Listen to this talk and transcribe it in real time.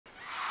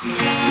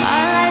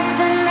My life's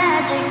been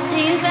magic,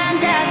 seems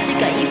fantastic.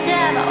 I used to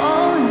have a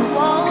hole in the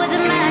wall with a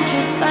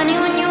mattress. Funny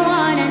when you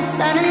want it,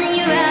 suddenly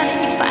you have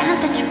it. You find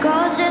out that your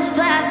goal's just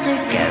plastic.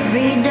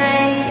 Every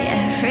day,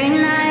 every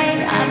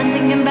night, I've been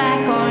thinking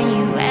back on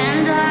you.